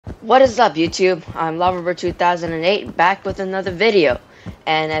What is up, YouTube? I'm Loverber2008 back with another video,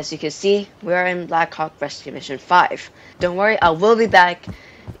 and as you can see, we're in Blackhawk Rescue Mission 5. Don't worry, I will be back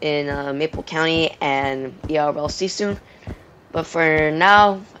in Maple County and BRM5 soon, but for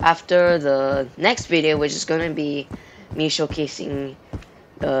now, after the next video, which is going to be me showcasing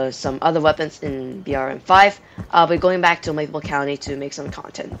some other weapons in BRM5, I'll be going back to Maple County to make some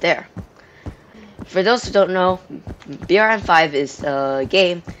content there. For those who don't know, BRM5 is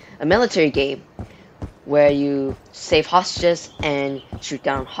a military game, where you save hostages and shoot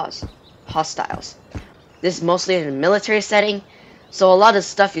down hostiles. This is mostly in a military setting, so a lot of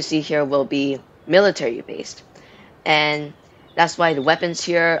stuff you see here will be military based. And that's why the weapons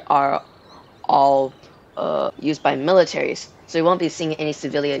here are all used by militaries. So you won't be seeing any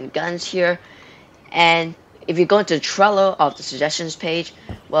civilian guns here. And if you go into the Trello of the suggestions page,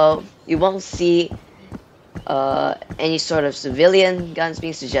 well, you won't see any sort of civilian guns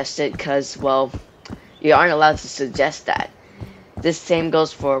being suggested because, well, you aren't allowed to suggest that. This same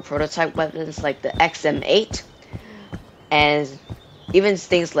goes for prototype weapons like the XM8 and even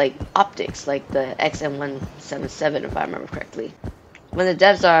things like optics like the XM177, if I remember correctly. When the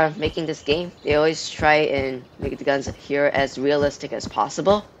devs are making this game, they always try and make the guns here as realistic as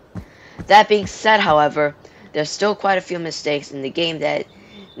possible. That being said, however, there's still quite a few mistakes in the game that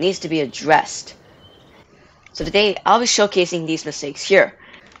needs to be addressed. So today, I'll be showcasing these mistakes here.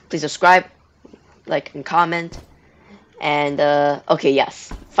 Please subscribe, like, and comment. And, okay,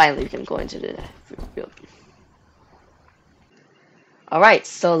 yes. Finally, we can go into the real. Alright,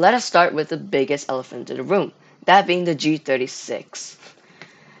 so let us start with the biggest elephant in the room. That being the G36.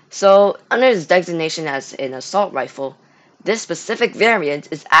 So, under its designation as an assault rifle, this specific variant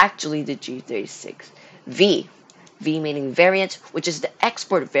is actually the G36V. V meaning variant, which is the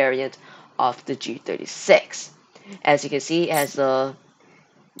export variant of the G36. As you can see, it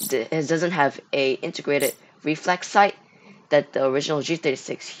doesn't have a integrated reflex sight that the original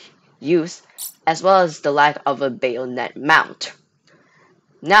G36 used, as well as the lack of a bayonet mount.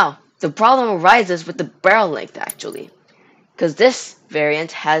 Now, the problem arises with the barrel length actually, because this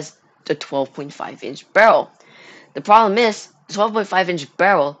variant has the 12.5-inch barrel. The problem is, the 12.5-inch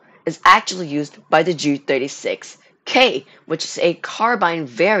barrel is actually used by the G36K, which is a carbine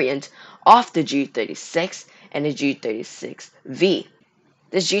variant of the G36 and the G36V.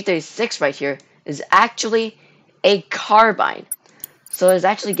 This G36 right here is actually a carbine, so it's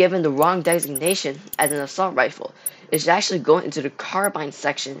actually given the wrong designation as an assault rifle. It should actually go into the carbine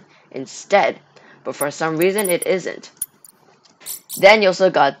section instead, but for some reason it isn't. Then you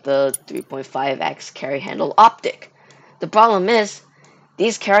also got the 3.5x carry handle optic. The problem is,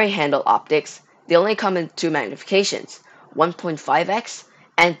 these carry handle optics, they only come in two magnifications, 1.5x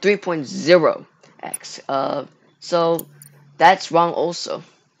and 3.0x. So that's wrong also.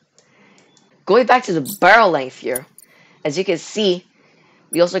 Going back to the barrel length here, as you can see,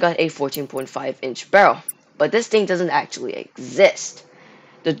 we also got a 14.5-inch barrel, but this thing doesn't actually exist.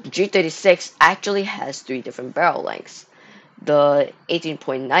 The G36 actually has three different barrel lengths. The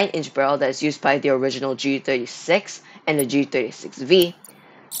 18.9-inch barrel that is used by the original G36 and the G36V,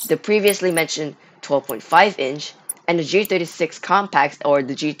 the previously mentioned 12.5-inch, and the G36 Compact or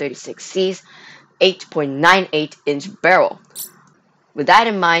the G36C's 8.98-inch barrel. With that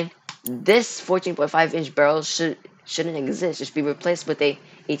in mind, this 14.5-inch barrel shouldn't exist. It should be replaced with a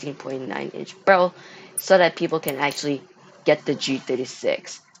 18.9-inch barrel so that people can actually get the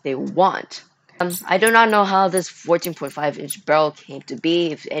G36 they want. I do not know how this 14.5-inch barrel came to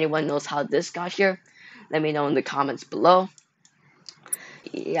be. If anyone knows how this got here, let me know in the comments below.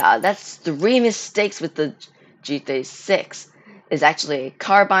 Yeah, that's three mistakes with the G36. It's actually a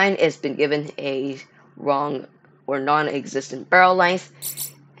carbine. It's been given a wrong or non-existent barrel length,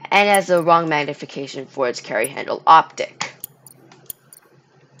 and has a wrong magnification for its carry handle optic.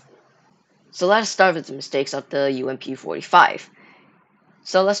 So let's start with the mistakes of the UMP45.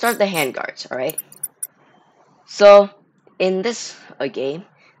 So let's start with the handguards, alright? So in this game,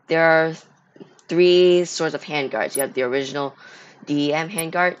 there are three sorts of handguards. You have the original DEM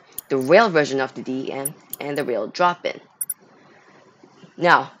handguard, the rail version of the DEM, and the rail drop-in.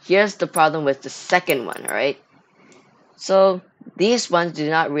 Now, here's the problem with the second one, alright? So these ones do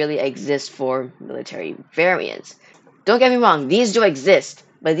not really exist for military variants. Don't get me wrong, these do exist,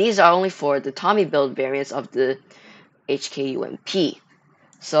 but these are only for the Tommy build variants of the HKUMP.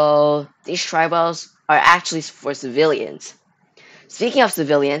 So these tri-wells are actually for civilians. Speaking of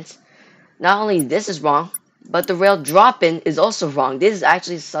civilians, not only this is wrong, but the rail drop-in is also wrong. This is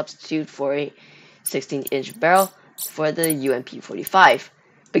actually a substitute for a 16-inch barrel for the UMP45.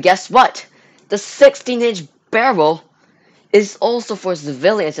 But guess what? The 16-inch barrel is also for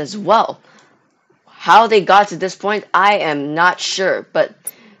civilians as well. How they got to this point, I am not sure, but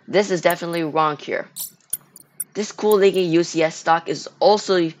this is definitely wrong here. This cool looking UCS stock is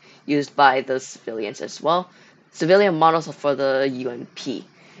also used by the civilians as well. Civilian models are for the UMP,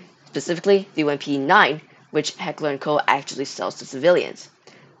 specifically the UMP9, which Heckler & Co. actually sells to civilians.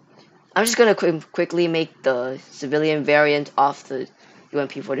 I'm just going to quickly make the civilian variant of the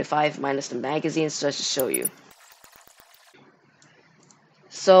UMP45 minus the magazines just to show you.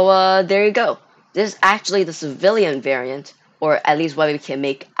 So there you go. This is actually the civilian variant, or at least what we can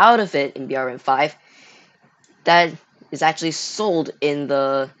make out of it in BRM5, that is actually sold in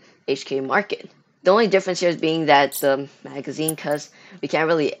the HK market. The only difference here is being that the magazine, because we can't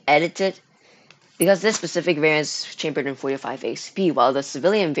really edit it, because this specific variant is chambered in 45 ACP, while the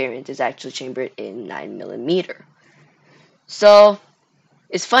civilian variant is actually chambered in 9mm. So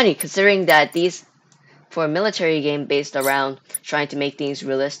it's funny considering that these, for a military game based around trying to make things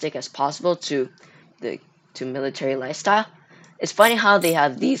realistic as possible to military lifestyle, it's funny how they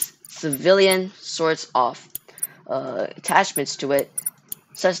have these civilian sorts of attachments to it,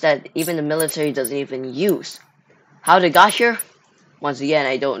 such that even the military doesn't even use. How they got here? Once again,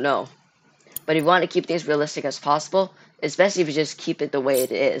 I don't know. But if you want to keep things realistic as possible, especially if you just keep it the way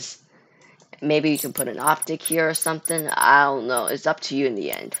it is, maybe you can put an optic here or something. I don't know. It's up to you in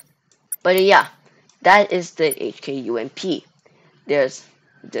the end. But yeah, that is the HK UMP. There's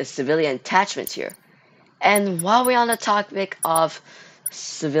the civilian attachments here. And while we're on the topic of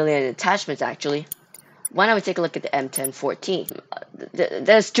civilian attachments, actually, why don't we take a look at the M1014?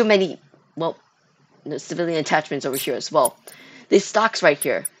 There's too many, well, civilian attachments over here as well. These stocks right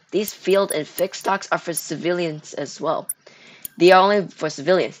here, these field and fixed stocks are for civilians as well. They are only for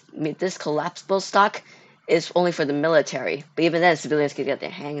civilians. I mean, this collapsible stock is only for the military, but even then, civilians can get their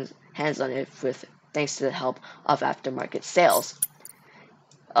hands on it with thanks to the help of aftermarket sales.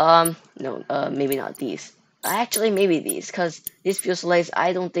 No, maybe not these. Actually, maybe these, because these fuselages,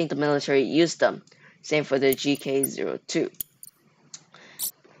 I don't think the military used them. Same for the GK02.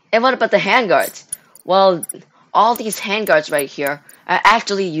 And what about the handguards? Well, all these handguards right here are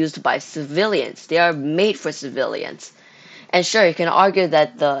actually used by civilians. They are made for civilians. And sure, you can argue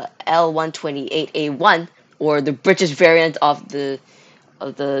that the L128A1, or the British variant of the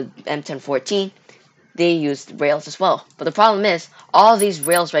M1014, they used rails as well. But the problem is, all these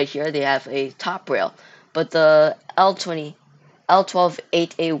rails right here, they have a top rail. But the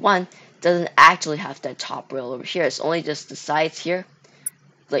L128A1 doesn't actually have that top rail over here. It's only just the sides here.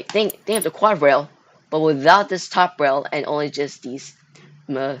 Like, they have the quad rail, but without this top rail and only just these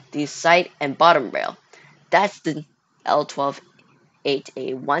side and bottom rail. That's the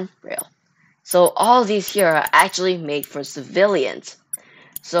L128A1 rail. So all these here are actually made for civilians.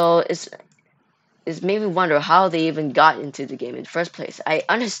 So it's made me wonder how they even got into the game in the first place. I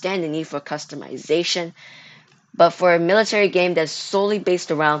understand the need for customization, but for a military game that's solely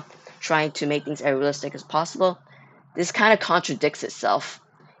based around trying to make things as realistic as possible, this kind of contradicts itself.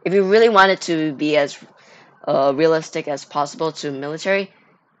 If you really want it to be as realistic as possible to military,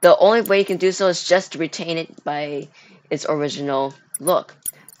 the only way you can do so is just to retain it by its original look.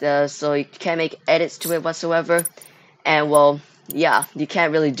 So you can't make edits to it whatsoever, and well, yeah, you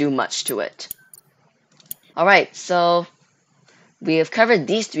can't really do much to it. Alright, so we have covered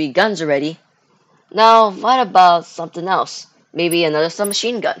these three guns already. Now, what about something else? Maybe another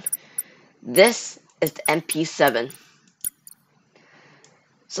submachine gun. This is the MP7.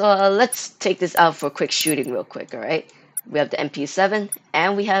 So let's take this out for a quick shooting real quick, alright? We have the MP7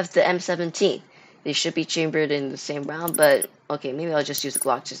 and we have the M17. They should be chambered in the same round, but okay, maybe I'll just use the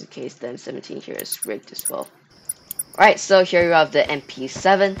Glock just in case the M17 here is rigged as well. Alright, so here you have the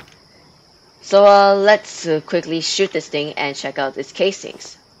MP7. So let's quickly shoot this thing and check out its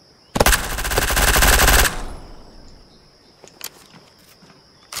casings.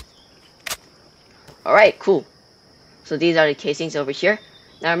 Alright, cool. So these are the casings over here.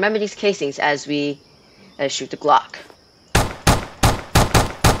 Now remember these casings as we shoot the Glock.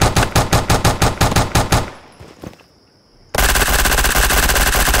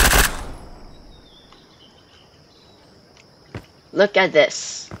 Look at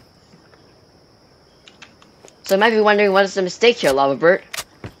this. So you might be wondering, what is the mistake here, Lavabert?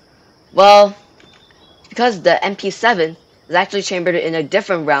 Well, because the MP7 is actually chambered in a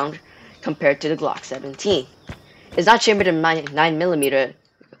different round compared to the Glock 17. It's not chambered in 9mm,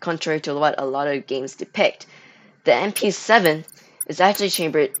 contrary to what a lot of games depict. The MP7 is actually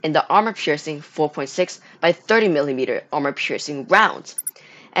chambered in the armor-piercing 4.6 by 30mm armor-piercing rounds.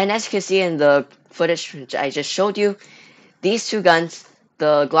 And as you can see in the footage which I just showed you, these two guns,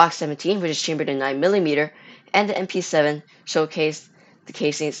 the Glock 17, which is chambered in 9mm, and the MP7 showcased the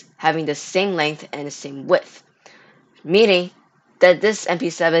casings having the same length and the same width, meaning that this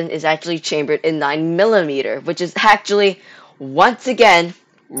MP7 is actually chambered in 9mm, which is actually, once again,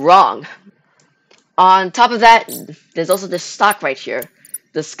 wrong. On top of that, there's also this stock right here.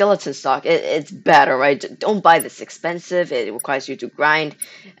 The skeleton stock. It's bad, alright? Don't buy this expensive. It requires you to grind.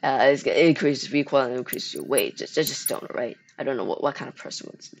 It increases recoil and increases your weight. Just don't, alright? I don't know what kind of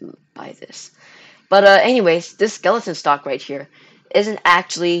person would buy this. But anyways, this skeleton stock right here isn't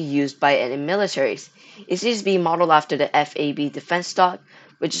actually used by any militaries. It seems to be modeled after the FAB defense stock,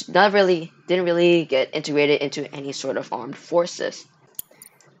 which didn't really get integrated into any sort of armed forces.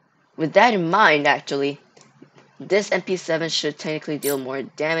 With that in mind, actually, this MP7 should technically deal more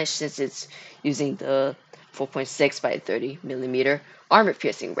damage since it's using the 4.6 by 30mm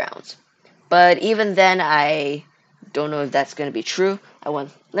armor-piercing rounds. But even then, I don't know if that's going to be true.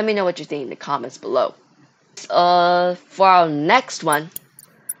 Let me know what you think in the comments below. For our next one,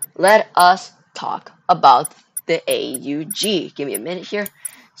 let us talk about the AUG. Give me a minute here.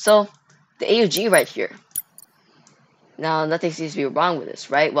 So, the AUG right here. Now, nothing seems to be wrong with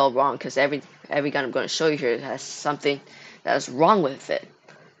this, right? Well, wrong, because every gun I'm going to show you here has something that is wrong with it.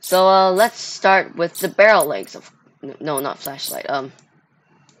 So, let's start with the barrel lengths of... No, not flashlight.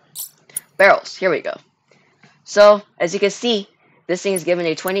 Barrels. Here we go. So, as you can see, this thing is given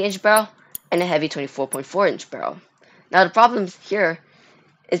a 20-inch barrel and a heavy 24.4-inch barrel. Now, the problem here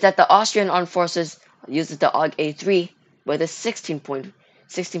is that the Austrian Armed Forces uses the AUG A3 with a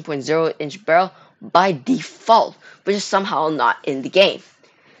 16.0-inch barrel by default, which is somehow not in the game.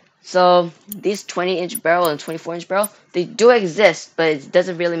 So these 20-inch barrel and 24-inch barrel, they do exist, but it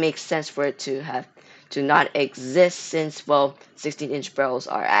doesn't really make sense for it to not exist since, well, 16-inch barrels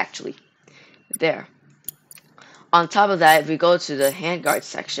are actually there. On top of that, if we go to the handguard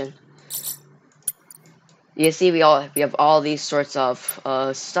section, you can see we have all these sorts of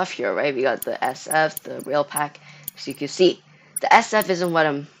stuff here, right? We got the SF, the rail pack, CQC. The SF isn't what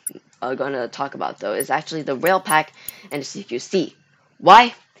I'm going to talk about, though. It's actually the rail pack and the CQC.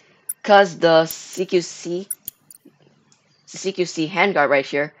 Why? Because the CQC handguard right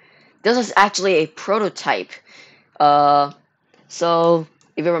here, this was actually a prototype. So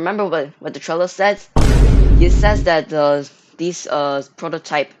if you remember what the trailer says, it says that these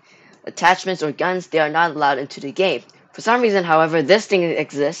prototype attachments or guns, they are not allowed into the game. For some reason, however, this thing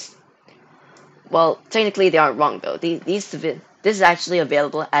exists. Well, technically they aren't wrong though. This is actually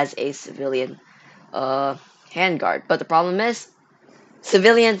available as a civilian handguard, but the problem is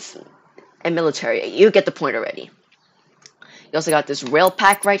civilians and military. You get the point already. You also got this rail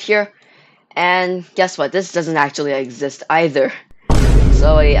pack right here, and guess what? This doesn't actually exist either.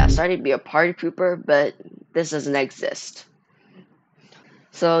 So yeah, sorry to be a party pooper, but this doesn't exist.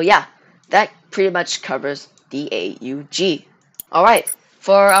 So yeah, that pretty much covers the AUG. Alright,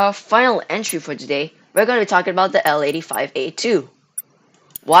 for our final entry for today, we're going to be talking about the L85A2.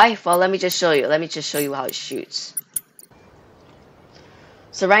 Why? Well, let me just show you. Let me just show you how it shoots.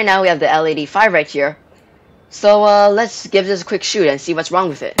 So right now we have the L85 right here. So let's give this a quick shoot and see what's wrong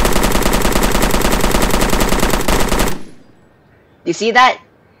with it. You see that?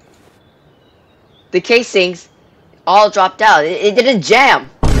 The casings all dropped out. It didn't jam.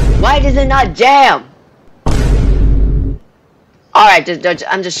 Why does it not jam? Alright,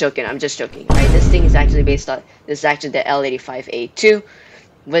 I'm just joking. I'm just joking. Alright, this thing is actually based on... This is actually the L85A2.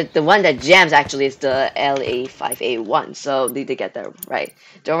 But the one that jams actually is the L85A1. So need to get that right.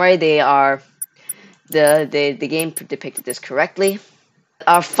 Don't worry, they are... The game depicted this correctly.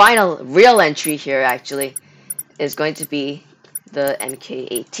 Our final real entry here actually is going to be the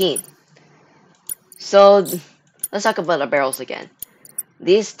MK18. So let's talk about the barrels again.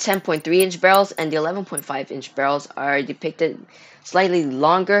 These 10.3-inch barrels and the 11.5-inch barrels are depicted slightly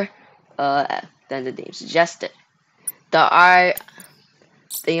longer than the name suggested. Then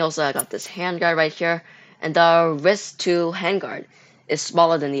you also got this handguard right here, and the wrist to handguard is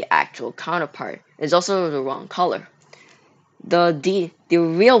smaller than the actual counterpart. It's also the wrong color. The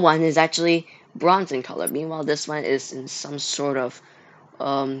real one is actually bronze in color. Meanwhile, this one is in some sort of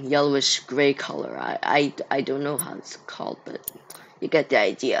yellowish gray color. I don't know how it's called, but you get the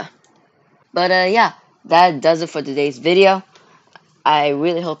idea. But yeah, that does it for today's video. I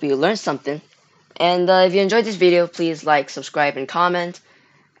really hope you learned something. And if you enjoyed this video, please like, subscribe, and comment.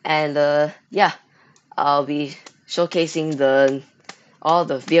 And yeah, I'll be showcasing all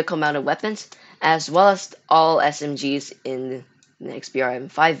the vehicle-mounted weapons, as well as all SMGs in the next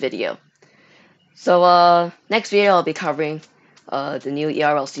BRM5 video. So next video I'll be covering the new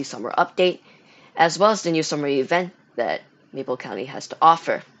ERLC summer update, as well as the new summer event that Maple County has to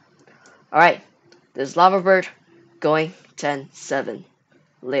offer. Alright, This is Lava Bird going 10-7.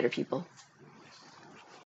 Later, people.